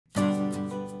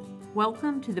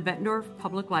Welcome to the Bettendorf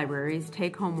Public Library's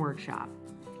Take-Home Workshop.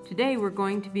 Today we're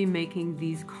going to be making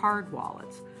these card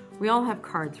wallets. We all have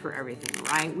cards for everything,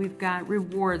 right? We've got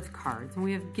rewards cards, and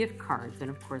we have gift cards, and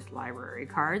of course library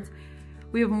cards.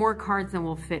 We have more cards than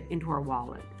will fit into our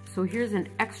wallet. So here's an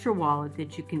extra wallet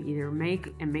that you can either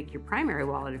make your primary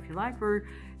wallet if you like, or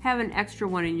have an extra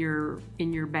one in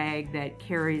your bag that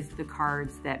carries the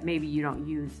cards that maybe you don't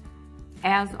use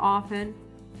as often.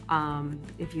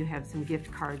 If you have some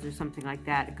gift cards or something like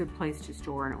that, a good place to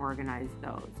store and organize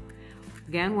those.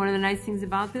 Again, one of the nice things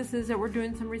about this is that we're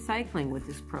doing some recycling with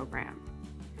this program.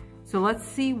 So let's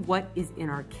see what is in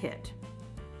our kit.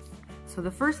 So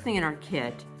the first thing in our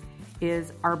kit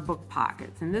is our book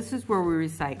pockets, and this is where we're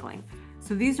recycling.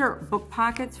 So these are book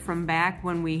pockets from back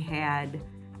when we had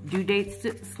due date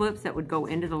slips that would go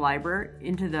into the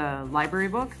library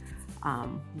book.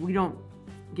 We don't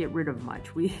get rid of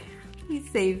much. We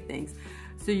save things.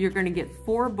 So you're going to get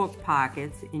 4 book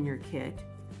pockets in your kit.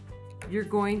 You're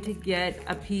going to get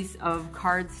a piece of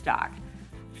cardstock.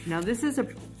 Now this is a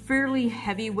fairly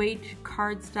heavyweight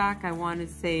cardstock. I want to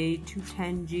say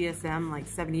 210 GSM, like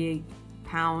 78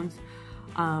 pounds.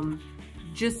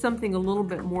 Just something a little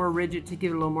bit more rigid to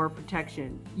give it a little more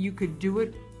protection. You could do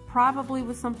it probably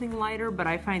with something lighter, but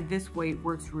I find this weight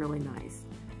works really nice.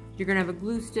 You're going to have a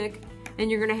glue stick, and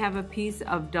you're going to have a piece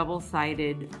of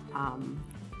double-sided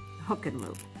hook and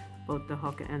loop, both the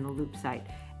hook and the loop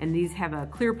side. And these have a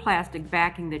clear plastic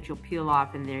backing that you'll peel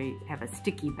off, and they have a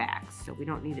sticky back, so we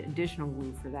don't need additional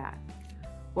glue for that.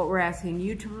 What we're asking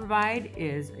you to provide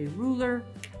is a ruler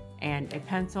and a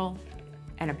pencil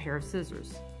and a pair of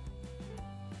scissors.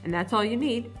 And that's all you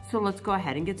need, so let's go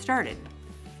ahead and get started.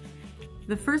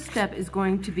 The first step is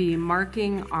going to be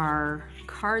marking our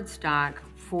cardstock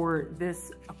for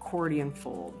this accordion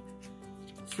fold.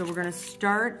 So we're going to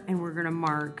start and we're going to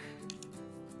mark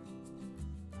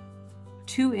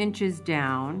 2 inches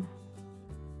down.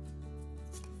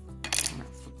 I'm going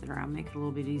to flip it around, make it a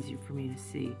little bit easier for me to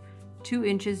see. 2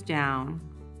 inches down.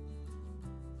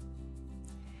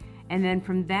 And then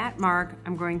from that mark,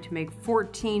 I'm going to make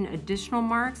 14 additional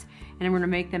marks, and I'm going to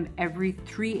make them every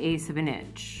 3/8 of an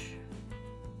inch.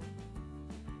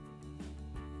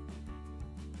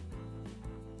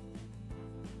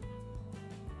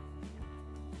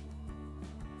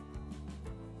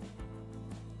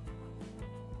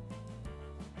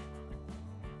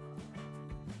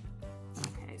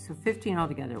 So 15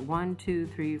 altogether. 1, 2,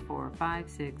 3, 4, 5,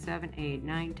 6, 7, 8,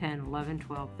 9, 10, 11,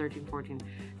 12, 13, 14,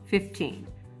 15.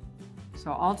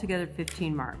 So altogether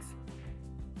 15 marks.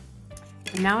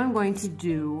 And now I'm going to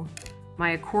do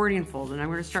my accordion fold, and I'm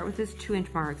going to start with this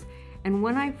 2-inch marks. And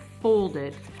when I fold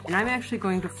it, and I'm actually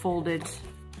going to fold it,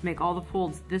 make all the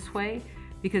folds this way,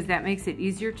 because that makes it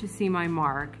easier to see my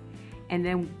mark. And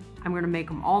then I'm going to make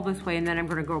them all this way, and then I'm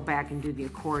going to go back and do the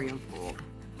accordion fold.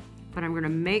 But I'm going to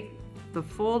make the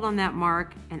fold on that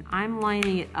mark, and I'm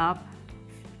lining it up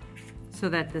so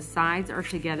that the sides are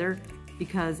together,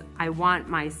 because I want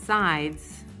my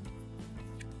sides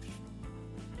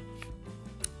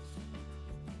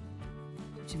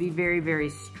to be very, very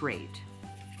straight.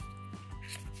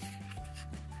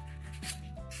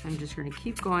 I'm just going to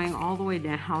keep going all the way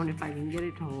down if I can get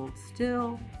it to hold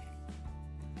still.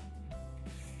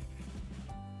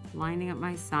 Lining up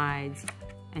my sides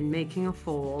and making a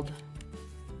fold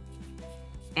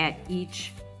at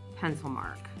each pencil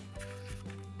mark.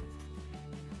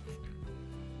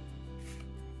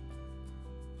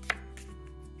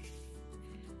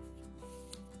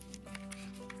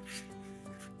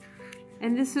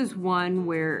 And this is one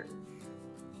where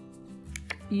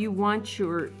you want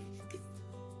your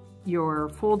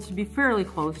folds to be fairly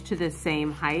close to the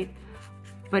same height,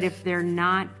 but if they're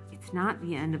not, it's not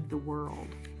the end of the world.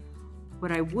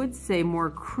 What I would say more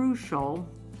crucial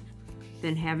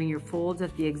than having your folds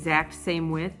at the exact same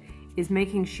width is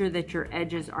making sure that your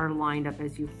edges are lined up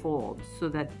as you fold, so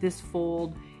that this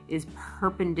fold is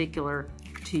perpendicular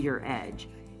to your edge.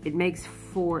 It makes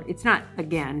for, it's not,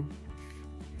 again,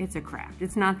 it's a craft.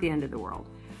 It's not the end of the world.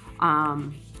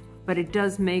 But it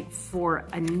does make for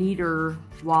a neater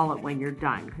wallet when you're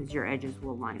done, because your edges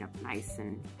will line up nice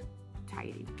and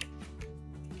tidy.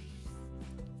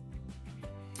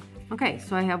 Okay,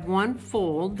 so I have one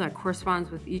fold that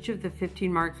corresponds with each of the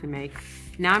 15 marks we make.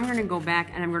 Now I'm going to go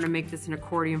back and I'm going to make this an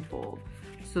accordion fold.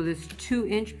 So this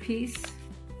 2-inch piece,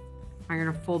 I'm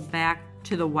going to fold back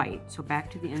to the white, so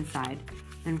back to the inside,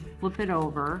 and flip it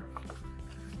over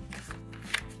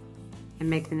and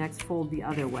make the next fold the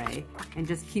other way, and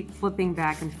just keep flipping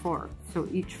back and forth. So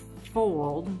each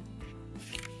fold,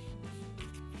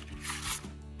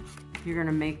 you're going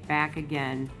to make back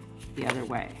again the other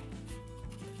way.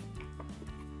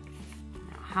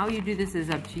 how you do this is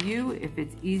up to you. If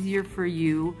it's easier for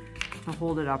you to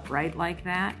hold it upright like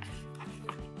that,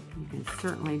 you can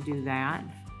certainly do that.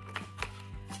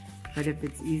 But if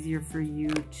it's easier for you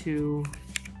to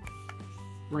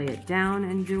lay it down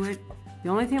and do it, the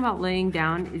only thing about laying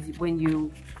down is when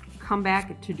you come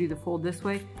back to do the fold this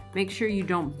way, make sure you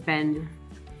don't bend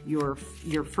your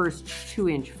first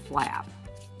 2-inch flap.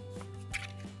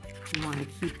 You want to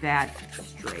keep that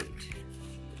straight.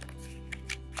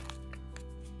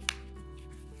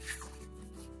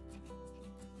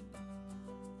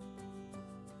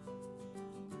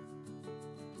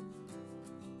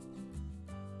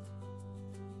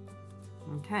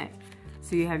 Okay,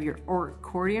 so you have your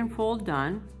accordion fold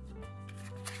done.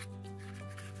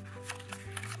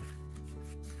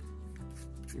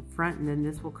 Your front, and then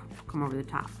this will come over the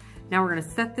top. Now we're going to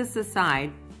set this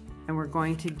aside and we're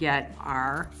going to get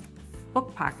our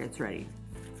book pockets ready.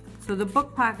 So the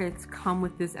book pockets come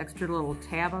with this extra little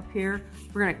tab up here.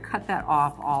 We're going to cut that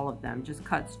off, all of them. Just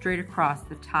cut straight across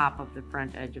the top of the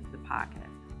front edge of the pocket.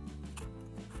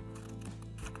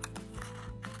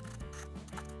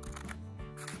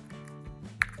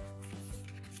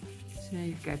 So now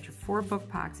you've got your 4 book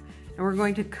pockets, and we're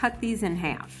going to cut these in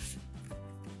half.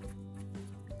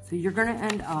 So you're going to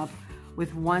end up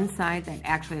with one side that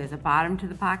actually has a bottom to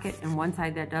the pocket and one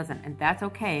side that doesn't, and that's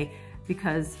okay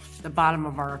because the bottom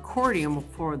of our accordion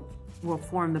will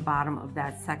form the bottom of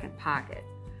that second pocket.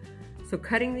 So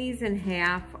cutting these in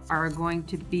half are going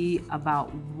to be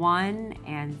about 1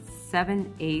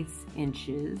 7/8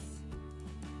 inches.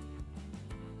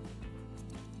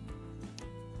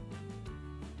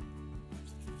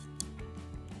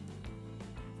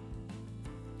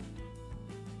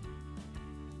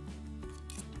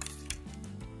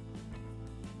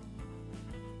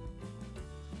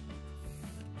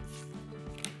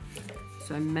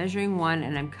 So I'm measuring 1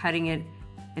 and I'm cutting it,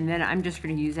 and then I'm just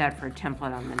going to use that for a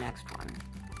template on the next one.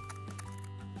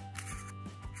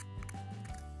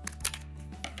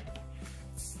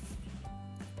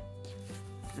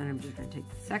 Then I'm just going to take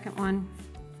the second one,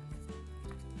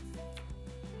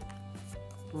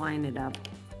 line it up,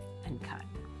 and cut.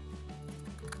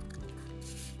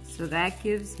 So that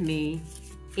gives me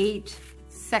 8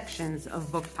 sections of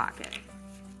book pocket.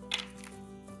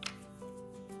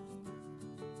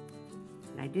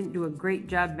 I didn't do a great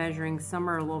job measuring. Some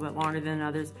are a little bit longer than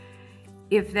others.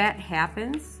 If that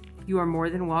happens, you are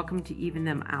more than welcome to even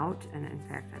them out. And in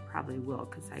fact, I probably will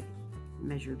because I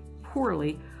measured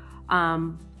poorly.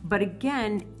 But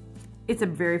again, it's a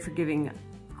very forgiving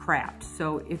craft.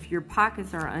 So if your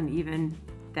pockets are uneven,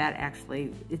 that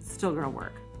actually, it's still gonna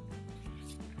work.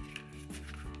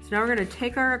 So now we're gonna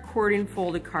take our accordion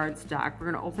folded cardstock.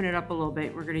 We're gonna open it up a little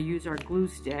bit. We're gonna use our glue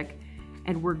stick,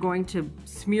 and we're going to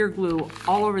smear glue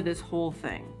all over this whole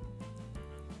thing.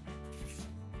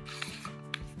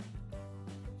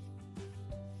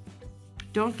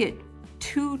 Don't get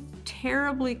too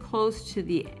terribly close to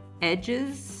the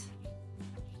edges.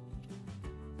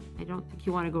 I don't think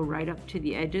you want to go right up to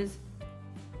the edges,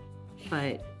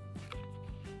 but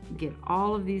get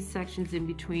all of these sections in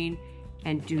between,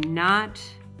 and do not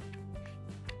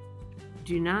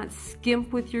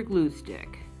skimp with your glue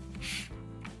stick.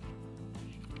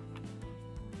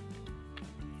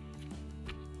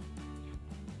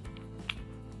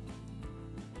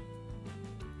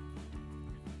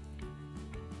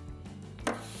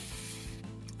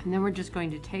 And then we're just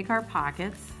going to take our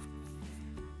pockets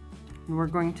and we're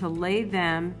going to lay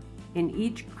them in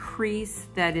each crease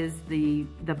that is the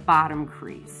bottom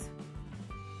crease.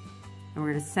 And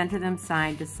we're going to center them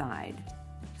side to side.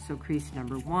 So crease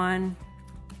number 1,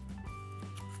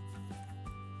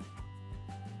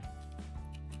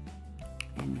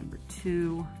 and number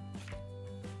 2,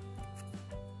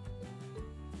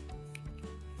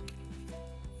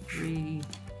 three,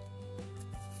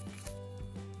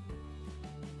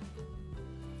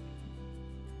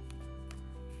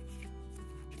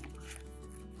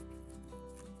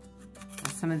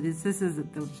 some of this is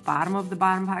at the bottom of the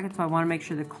bottom pocket, so I want to make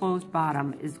sure the closed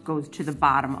bottom goes to the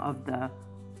bottom of the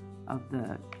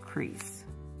crease.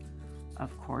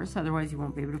 Of course, otherwise you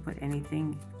won't be able to put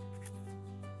anything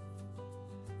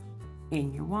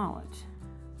in your wallet.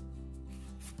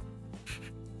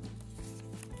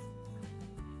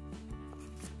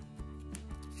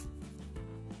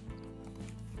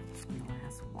 And the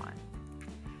last one.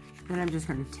 Then I'm just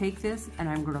going to take this and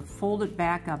I'm going to fold it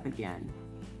back up again.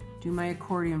 Do my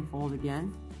accordion fold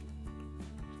again.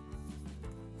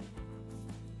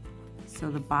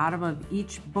 So the bottom of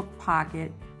each book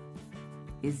pocket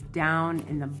is down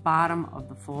in the bottom of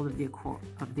the fold of the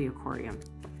accordion.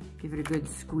 Give it a good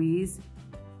squeeze.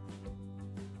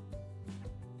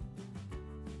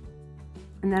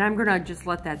 And then I'm gonna just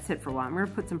let that sit for a while. I'm gonna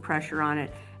put some pressure on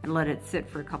it and let it sit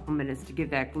for a couple minutes to give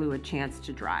that glue a chance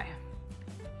to dry.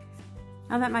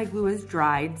 Now that my glue is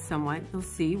dried somewhat, you'll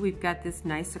see we've got this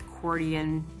nice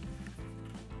accordion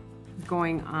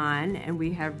going on, and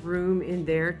we have room in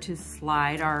there to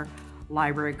slide our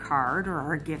library card or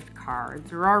our gift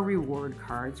cards or our reward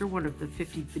cards or one of the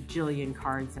 50 bajillion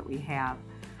cards that we have.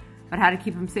 But how to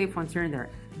keep them safe once they're in there.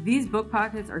 These book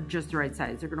pockets are just the right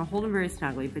size. They're gonna hold them very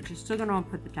snugly, but you're still gonna want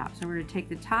to put the top. So I'm gonna take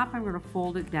the top, I'm gonna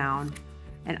fold it down,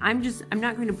 and I'm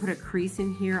not going to put a crease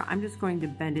in here. I'm just going to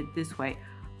bend it this way.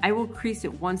 I will crease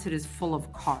it once it is full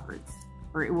of cards,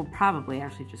 or it will probably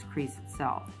actually just crease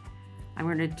itself. I'm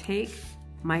gonna take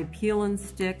my peel and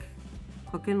stick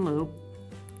hook and loop.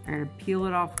 I'm gonna peel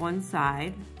it off one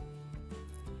side,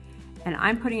 and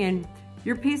I'm putting in,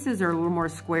 your pieces are a little more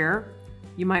square.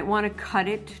 You might want to cut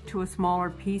it to a smaller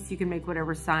piece. You can make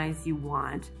whatever size you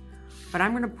want. But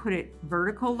I'm going to put it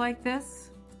vertical like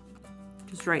this,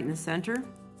 just right in the center.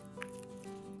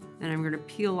 Then I'm going to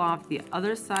peel off the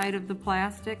other side of the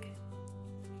plastic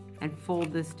and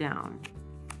fold this down.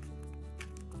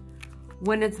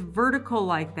 When it's vertical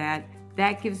like that,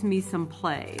 that gives me some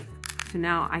play. So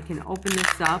now I can open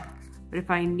this up, but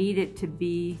if I need it to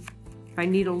be, if I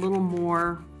need a little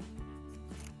more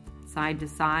side to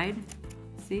side,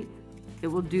 see, it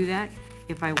will do that.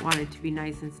 If I want it to be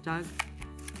nice and snug,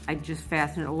 I just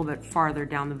fasten it a little bit farther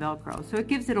down the Velcro. So it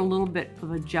gives it a little bit of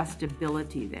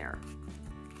adjustability there.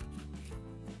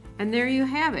 And there you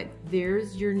have it.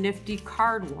 There's your nifty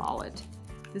card wallet.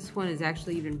 This one is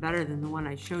actually even better than the one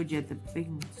I showed you at the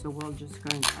beginning. So we're just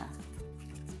going to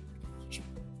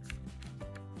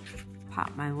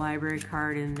pop my library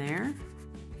card in there.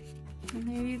 And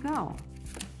there you go.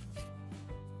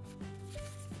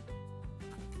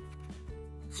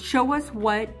 Show us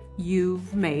what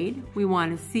you've made. We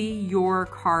want to see your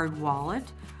card wallet.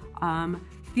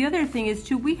 The other thing is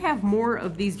too, we have more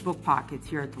of these book pockets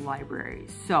here at the library.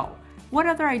 So what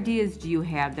other ideas do you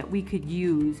have that we could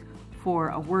use for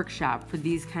a workshop for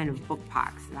these kind of book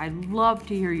pockets? I'd love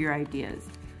to hear your ideas.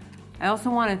 I also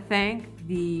want to thank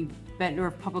the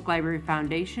Bettendorf Public Library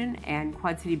Foundation and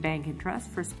Quad City Bank and Trust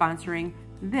for sponsoring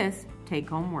this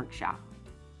take-home workshop.